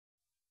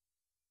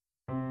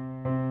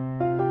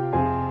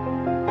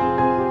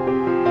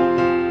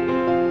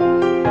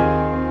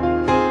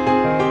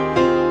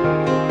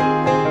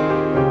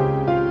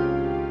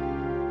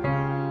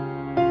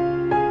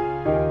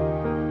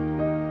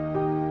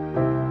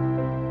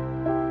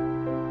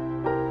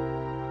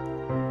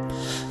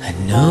I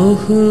know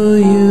who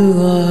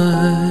you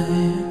are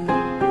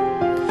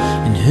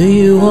and who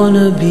you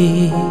wanna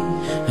be.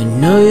 I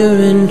know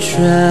you're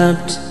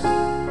entrapped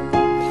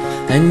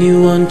and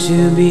you want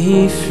to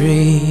be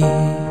free.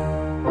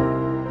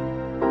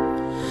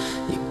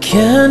 You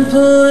can't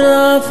put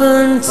off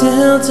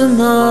until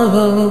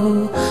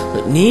tomorrow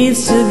what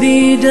needs to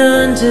be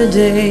done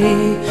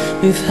today.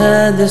 We've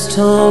had this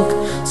talk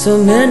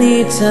so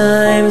many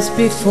times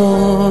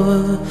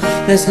before.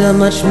 There's not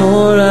much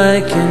more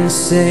I can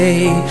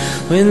say.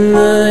 When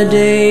the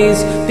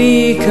days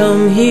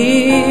become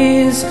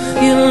years,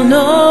 you'll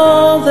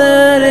know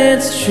that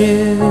it's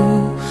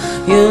true.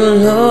 You'll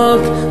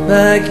look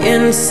back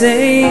and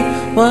say,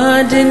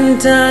 why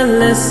didn't I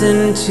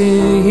listen to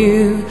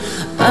you?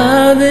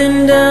 I've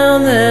been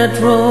down that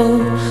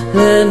road,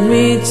 let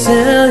me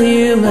tell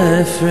you,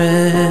 my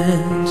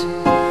friend,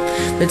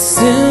 that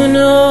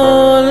sooner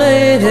or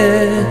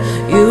later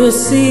you will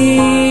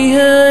see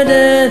a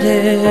dead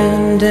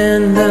end,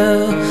 and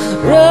the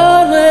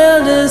road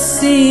will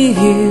deceive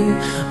you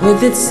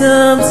with its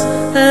ups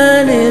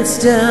and its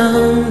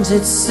downs.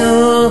 It's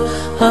so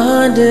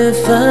hard to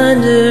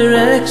find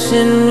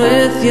direction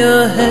with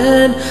your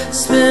head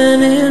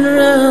spinning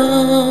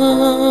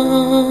round.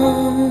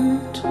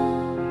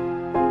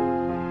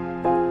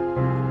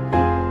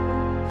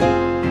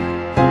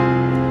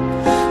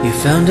 You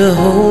found a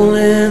hole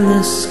in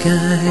the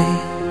sky,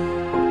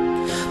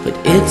 but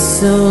it's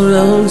so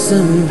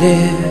lonesome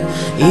there.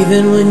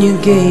 Even when you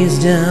gaze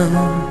down,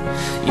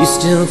 you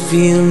still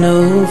feel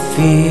no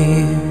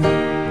fear.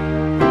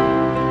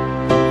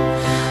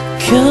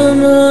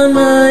 Come on,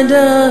 my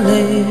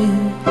darling,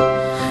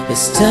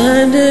 it's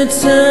time to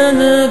turn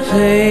the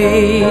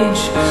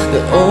page.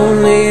 The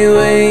only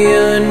way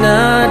you're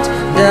not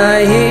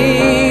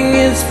dying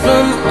is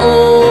from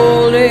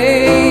old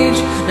age.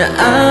 Now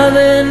I've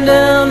been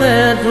down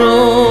that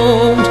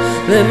road,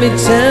 let me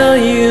tell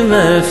you,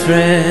 my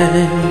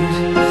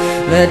friend,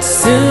 that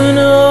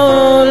sooner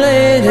or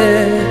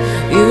later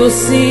you will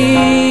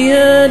see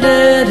a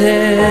dead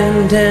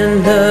end,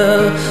 and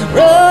the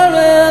road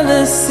will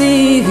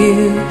deceive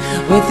you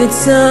with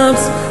its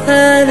ups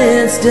and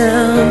its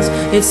downs.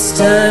 It's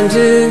time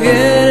to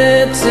get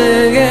it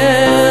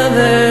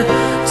together,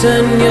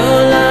 turn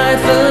your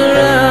life around.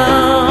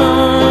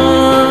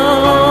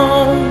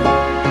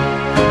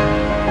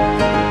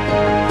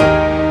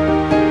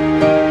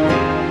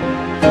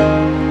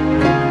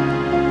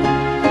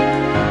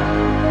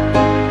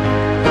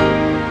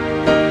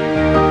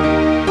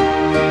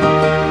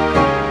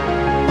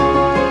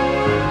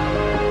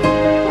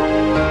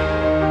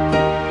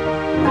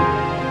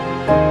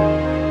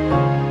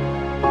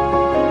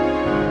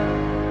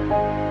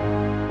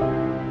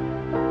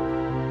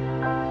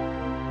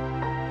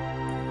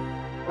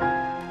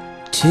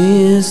 Two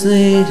years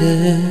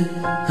later,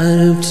 I'd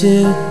hope to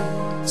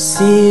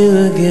see you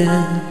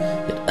again,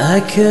 but I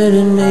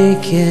couldn't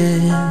make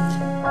it,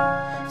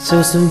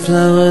 so some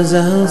flowers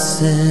I'll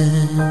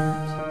send.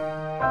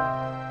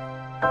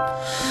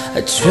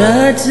 I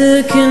tried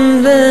to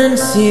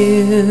convince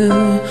you,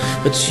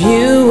 but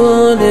you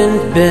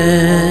wouldn't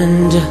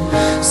bend.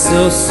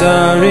 So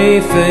sorry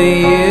for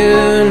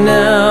you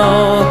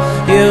now,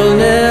 you'll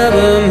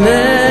never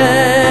mend.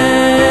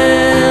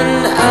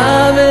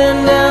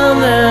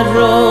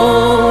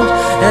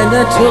 And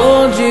I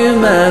told you,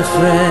 my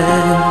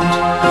friend,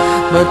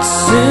 but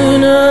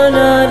sooner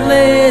not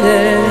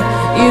later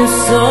you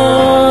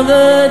saw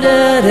the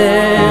dead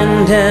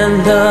end,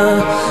 and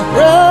the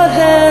road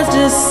has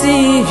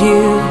deceived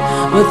you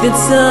with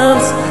its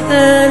ups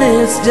and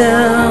its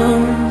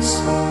downs.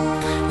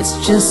 It's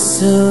just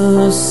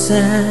so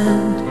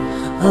sad,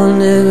 I'll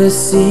never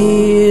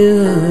see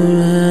you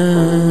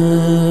around.